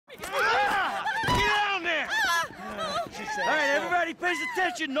Nobody pays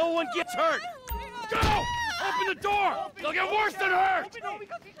attention, no one gets hurt. Go! Open the door! They'll get worse than hurt!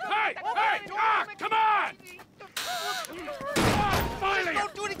 Hey! Hey! Ah! Come on! Oh, finally!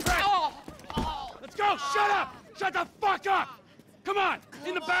 Don't do anything! Let's go! Shut up! Shut the fuck up! Come on!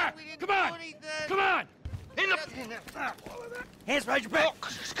 In the back! Come on! Come on! In the... Hands behind your back. Oh,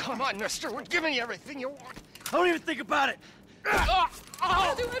 come on, mister. We're giving you everything you want. Don't even think about it.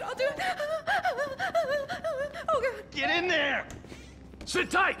 I'll do it, I'll do it. Oh, God. Get in there. Sit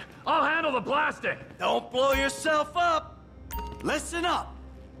tight! I'll handle the blasting! Don't blow yourself up. Listen up.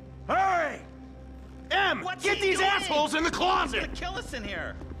 Hurry. M! What's Get he these doing? assholes in the closet! He's gonna kill us in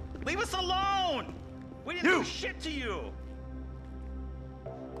here. Leave us alone. We didn't do shit to you.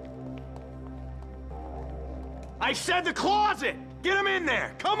 I said the closet! Get them in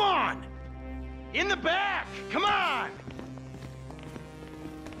there! Come on! In the back! Come on!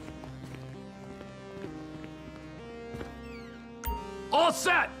 All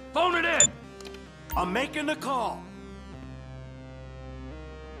set! Phone it in! I'm making the call.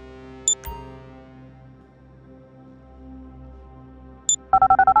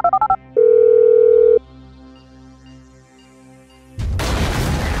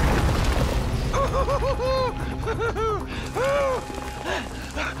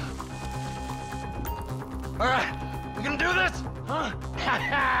 All right, we gonna do this? Huh?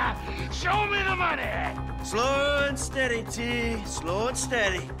 Show me the money! Slow and steady, T. Slow and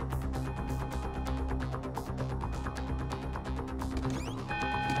steady.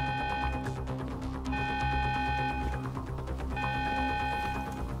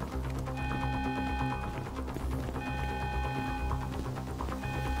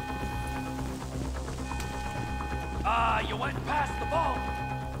 You went past the ball.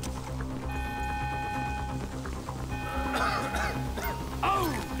 Oh,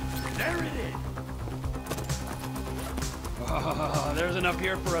 there it is. Oh, there's enough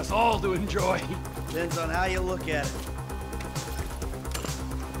here for us all to enjoy. Depends on how you look at it.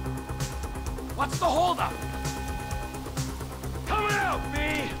 What's the holdup? Coming out, B!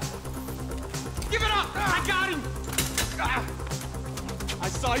 Give it up! I got him! I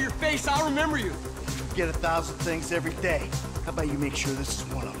saw your face. I'll remember you. Get 1,000 things every day. How about you make sure this is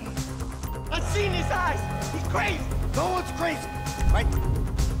one of them? I've seen his eyes. He's crazy. No one's crazy, right?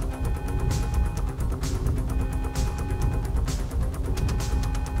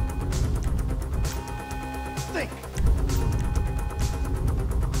 Think.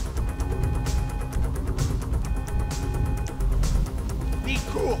 Be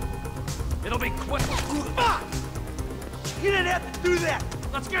cool. It'll be quick. Fuck! You didn't have to do that.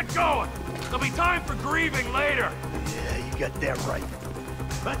 Let's get going. There'll be time for grieving later. Yeah, you got that right.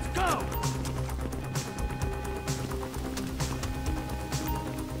 Let's go!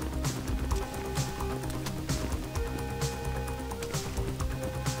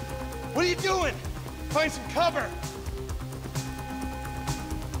 What are you doing? Find some cover.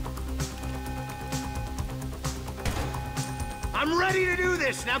 I'm ready to do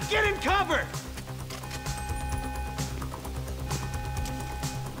this. Now get in cover!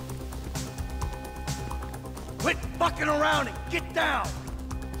 Quit fucking around and get down!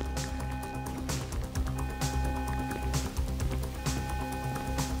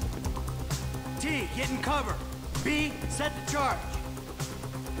 T, get in cover. B, set the charge.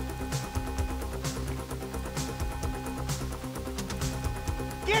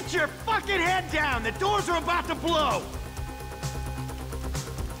 Get your fucking head down! The doors are about to blow!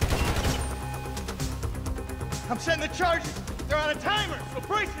 I'm setting the charges. They're on a timer, so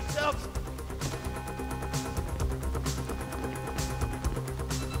brace yourselves.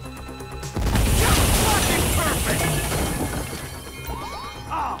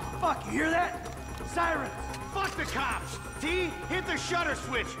 Oh, fuck, you hear that? Sirens! Fuck the cops! T, hit the shutter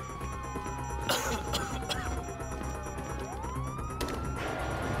switch!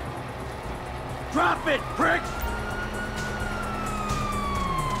 Drop it, pricks!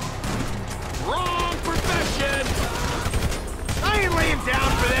 Wrong profession! I ain't laying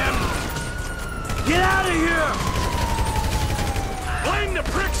down for them! Get out of here! Blame the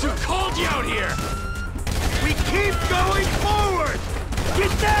pricks who called you out here! We keep going forward!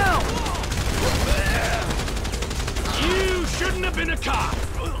 Get down! You shouldn't have been a cop!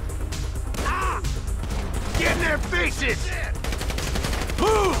 Ah! Get in their faces!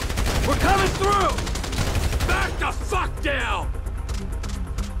 Move! We're coming through! Back the fuck down!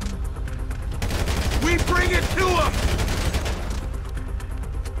 We bring it to them!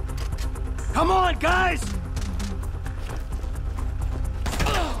 Come on, guys!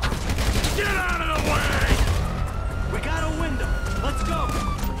 Get out of the way! We got a window. Let's go!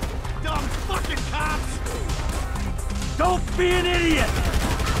 Dumb fucking cops! Don't be an idiot!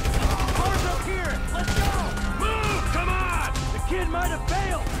 Car's up here! Let's go! Move! Come on! The kid might have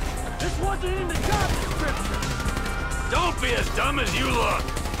failed! This wasn't in the job description! Don't be as dumb as you look!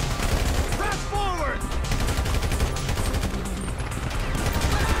 Press forward!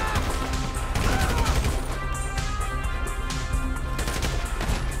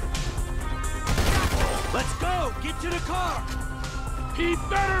 Let's go! Get to the car! He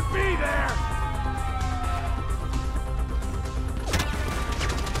better be there!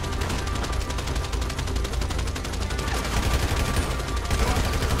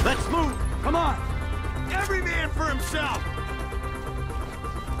 Let's move! Come on! Every man for himself!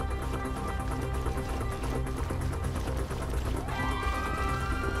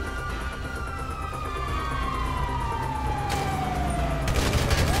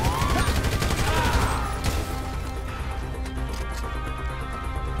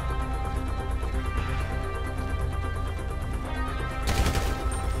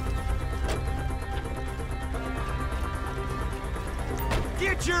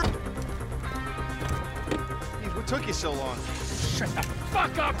 Get your... What took you so long? Shut the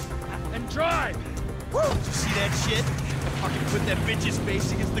fuck up and drive! Woo! Did you see that shit? Fucking put that bitch's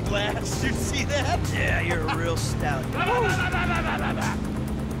face against the glass. Did you see that? Yeah, you're a real stout. Fuck,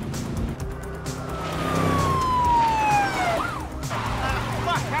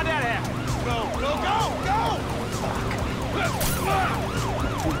 how'd that happen? Go, go, go, go!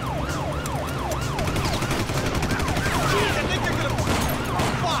 Jeez, I think they're gonna... Oh,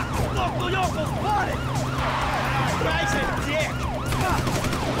 fuck! Look, we almost got it! Guy's a dick!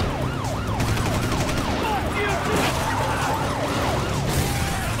 Fuck you, too!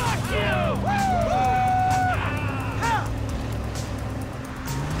 Fuck you!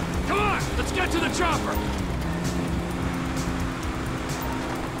 Come on, let's get to the chopper!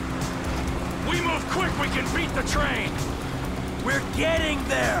 We move quick, we can beat the train! We're getting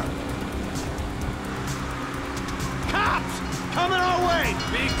there! Cops! Coming our way!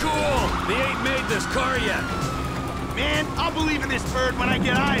 Be cool! They ain't made this car yet! Man, I'll believe in this bird when I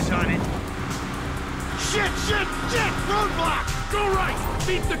get eyes on it. Shit, shit, shit! Roadblock! Go right!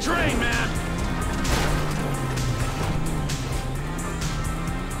 Beat the train, man!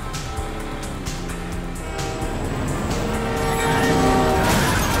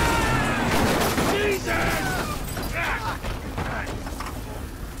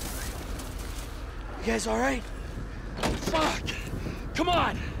 You guys all right? Fuck! Come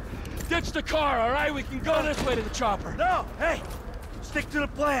on! Ditch the car, all right? We can go this way to the chopper. No! Hey! Stick to the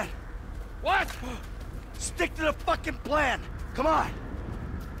plan! What? Stick to the fucking plan! Come on!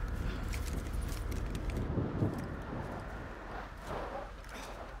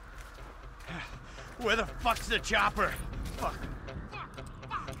 Where the fuck's the chopper? Fuck.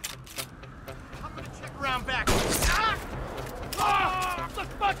 I'm gonna check around back. Ah! Oh, the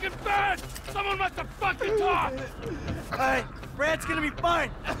fucking bed! Someone must have fucking talked! Alright, Brad's gonna be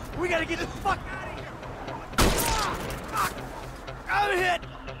fine! We gotta get the fuck out of here! I'm hit!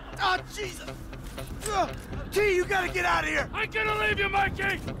 Oh, Jesus! T, you gotta get out of here! I'm gonna leave you,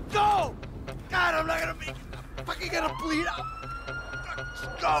 Mikey! Go! God, I'm not gonna make it! I'm fucking gonna bleed out!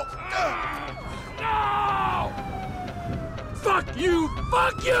 Go! No! Fuck you!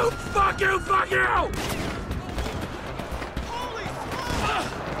 Fuck you! Fuck you! Fuck you!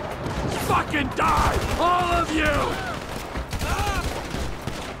 Fucking die! All of you!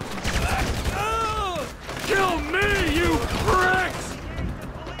 Kill me, you pricks!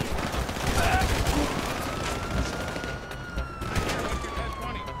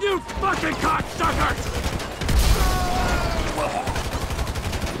 You fucking cocksuckers!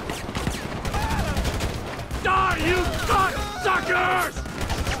 Die, you cocksuckers!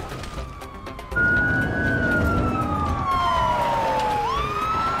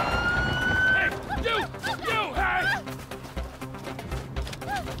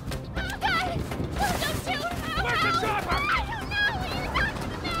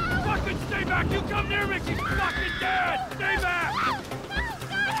 Stay back! You come near me! She's fucking dead! Stay back!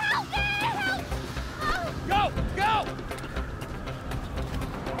 Go! Go!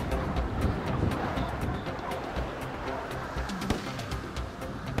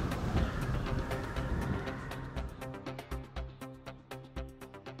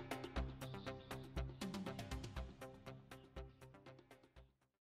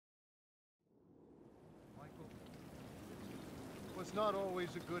 Was not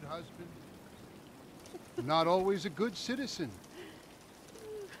always a good husband, not always a good citizen.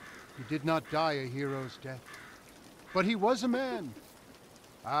 He did not die a hero's death, but he was a man.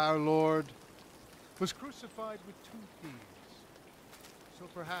 Our Lord was crucified with 2 thieves. So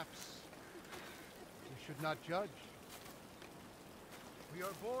perhaps we should not judge We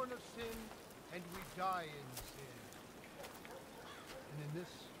are born of sin, and we die in sin. And in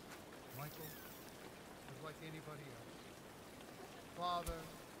this, Michael is like anybody else. Father,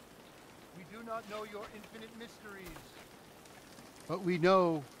 we do not know your infinite mysteries, but we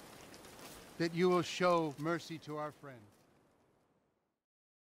know that you will show mercy to our friend.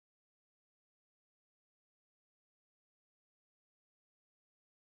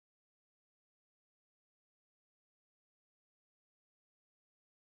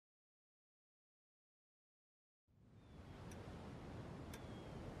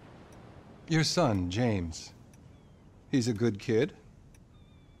 Your son, James. He's a good kid.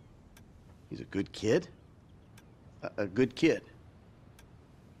 He's a good kid? A good kid?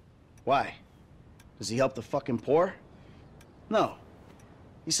 Why? Does he help the fucking poor? No.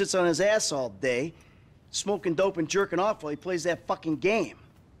 He sits on his ass all day, smoking dope and jerking off while he plays that fucking game.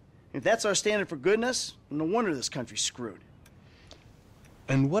 If that's our standard for goodness, no wonder this country's screwed.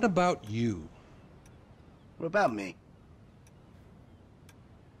 And what about you? What about me?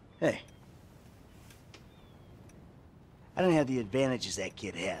 Hey. I don't have the advantages that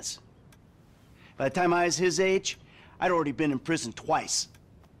kid has. By the time I was his age, I'd already been in prison twice.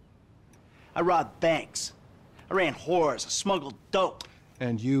 I robbed banks. I ran whores. I smuggled dope.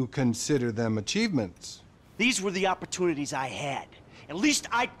 And you consider them achievements? These were the opportunities I had. At least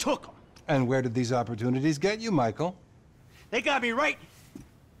I took them. And where did these opportunities get you, Michael? They got me right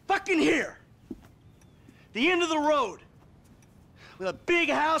fucking here. The end of the road. With a big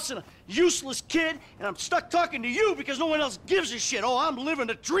house and a useless kid, and I'm stuck talking to you because no one else gives a shit. Oh, I'm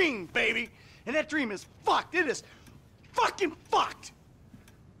living a dream, baby. And that dream is fucked. It is fucking fucked.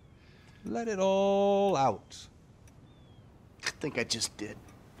 Let it all out. I think I just did.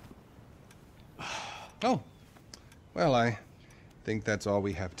 Oh. Well, I think that's all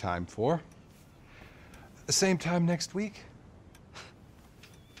we have time for. The same time next week?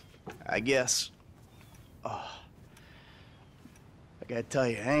 I guess. I gotta tell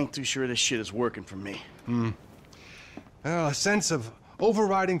you, I ain't too sure this shit is working for me. Well, a sense of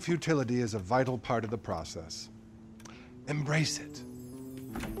overriding futility is a vital part of the process. Embrace it.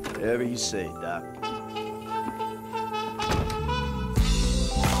 Whatever you say, Doc.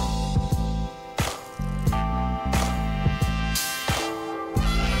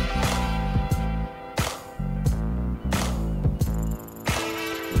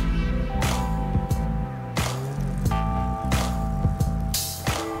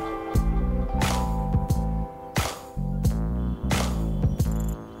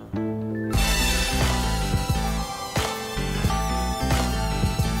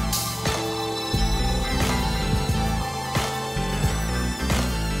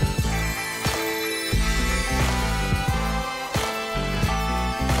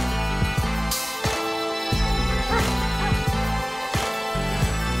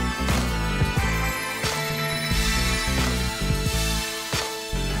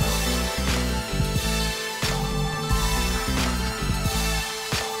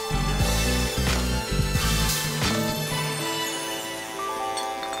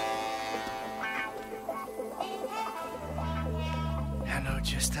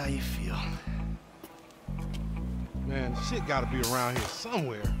 Just how you feel. Man, shit gotta be around here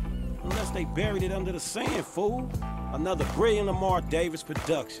somewhere. Unless they buried it under the sand, fool. Another brilliant Lamar Davis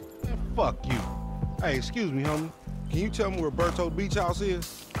production. Man, fuck you. Hey, excuse me, homie. Can you tell me where Berto Beach House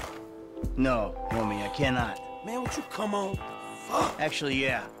is? No, homie, I cannot. Man, would you come on? Fuck. Actually,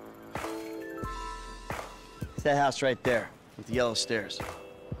 yeah. It's that house right there, with the yellow stairs.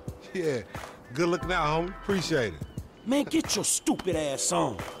 Yeah, good looking out, homie. Appreciate it. Man, get your stupid ass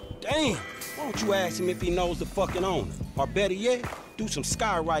on. Damn, why don't you ask him if he knows the fucking owner? Or better yet, do some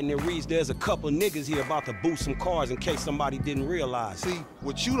skywriting that reads there's a couple niggas here about to boost some cars in case somebody didn't realize. See,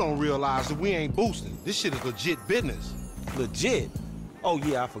 what you don't realize is we ain't boosting. This shit is legit business. Legit? Oh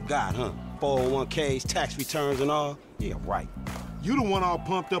yeah, I forgot, huh? 401ks, tax returns and all? Yeah, right. You the one all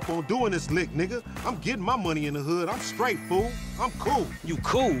pumped up on doing this lick, nigga. I'm getting my money in the hood. I'm straight, fool. I'm cool. You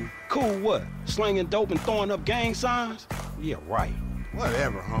cool? Cool what? Slinging dope and throwing up gang signs? Yeah, right.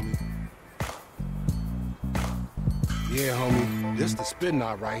 Whatever, homie. Yeah, homie. This the spin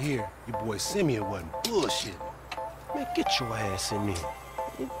knot right here. Your boy Simeon wasn't bullshit. Man, get your ass in there.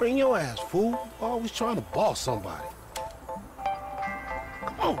 Bring your ass, fool. Always trying to boss somebody.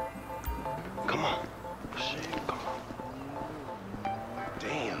 Come on. Come on. Shit, come on.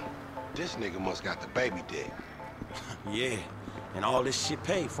 Damn. This nigga must got the baby dick. Yeah, and all this shit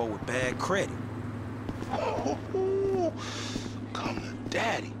paid for with bad credit. Oh, come to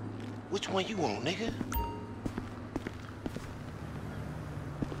daddy. Which one you want, nigga?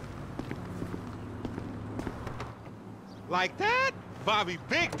 Like that? Bobby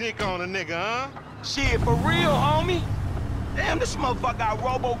big dick on a nigga, huh? Shit, for real, homie. Damn, this motherfucker got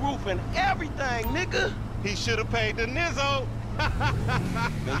robo-roof and everything, nigga. He should have paid the nizzo.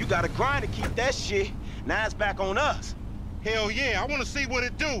 Man, you gotta grind to keep that shit. Now it's back on us. Hell yeah, I want to see what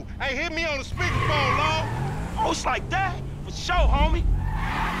it do. Hey, hit me on the speakerphone, Law. Oh, it's like that? For sure, homie.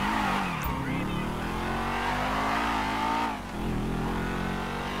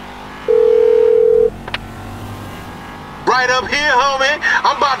 Right up here, homie.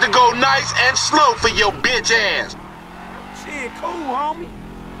 I'm about to go nice and slow for your bitch ass. Shit, cool, homie.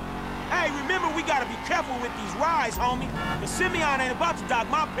 Hey, remember we gotta be careful with these rides, homie. The Simeon ain't about to dock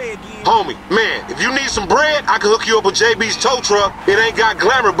my pay again. Homie, man, if you need some bread, I can hook you up with JB's tow truck. It ain't got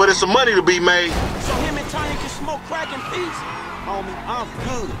glamour, but it's some money to be made. So him and Tanya can smoke crack in peace? Homie, I'm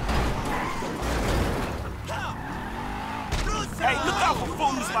good. Hey, look out for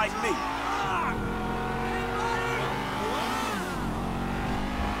fools like me.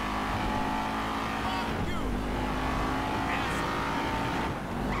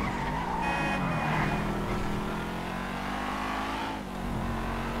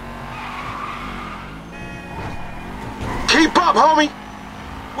 Keep up, homie.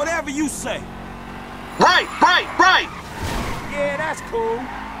 Whatever you say. Right. Yeah, that's cool.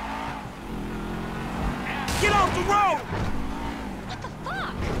 Get off the road! What the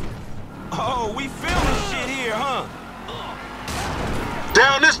fuck? Oh, we filming shit here, huh?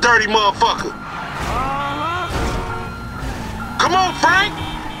 Down this dirty motherfucker. Come on, Frank.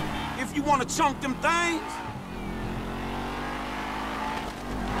 If you want to chunk them things.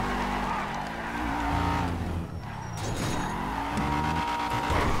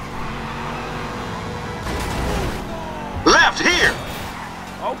 Left here.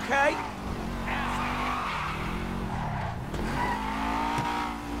 Okay.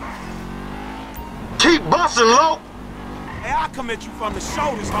 Keep busting, low. Hey, I'll come at you from the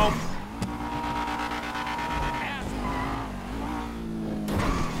shoulders, homie.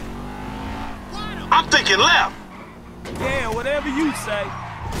 I'm thinking left. Yeah, whatever you say.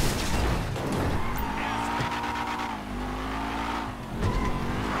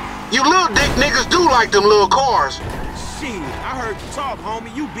 You little dick niggas do like them little cars. Shit, I heard you talk,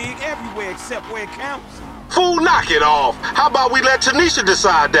 homie. You big everywhere except where it counts. Fool, knock it off. How about we let Tanisha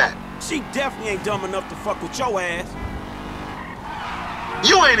decide that? She definitely ain't dumb enough to fuck with your ass.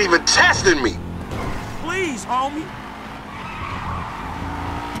 You ain't even testing me. Please, homie.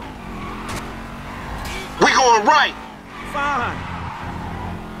 We going right. Fine.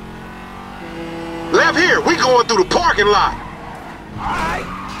 Left here. We going through the parking lot. All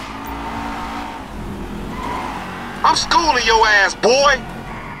right. I'm schooling your ass, boy.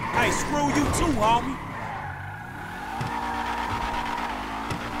 Hey, screw you too, homie.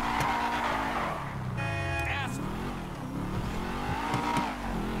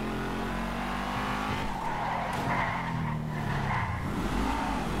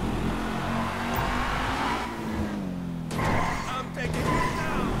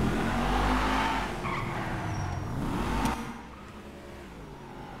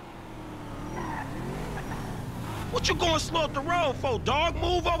 What you going slow up the road for, dog?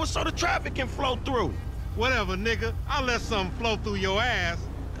 Move over so the traffic can flow through. Whatever, nigga. I'll let something flow through your ass.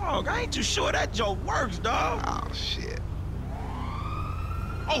 Dog, I ain't too sure that joke works, dog. Oh, shit.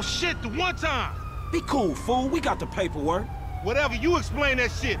 Oh, shit, the one time. Be cool, fool. We got the paperwork. Whatever, you explain that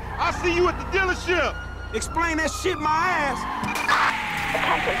shit. I'll see you at the dealership. Explain that shit my ass.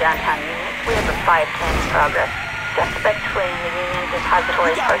 Attention downtown Union. We have a 510 in progress. Suspect fleeing the Union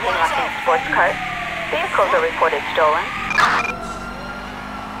Depository parking lot in sports cars. Vehicles are reported stolen.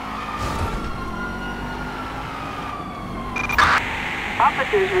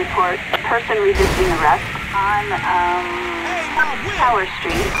 Officers report a person resisting arrest on, Tower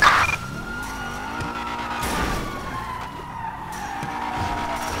Street.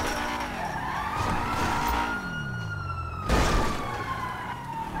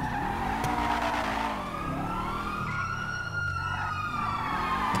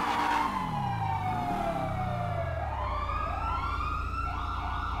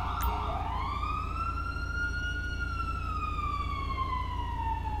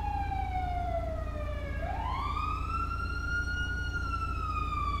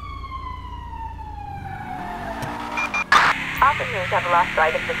 Officers have lost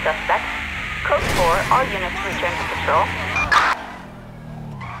sight of the suspect. Code 4, all units return to patrol.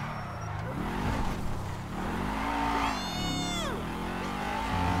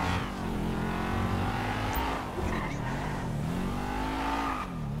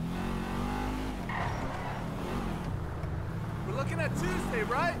 We're looking at Tuesday,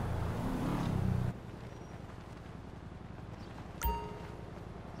 right?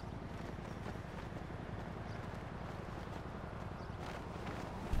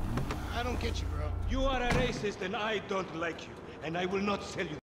 get you, bro. You are a racist and I don't like you. And I will not sell you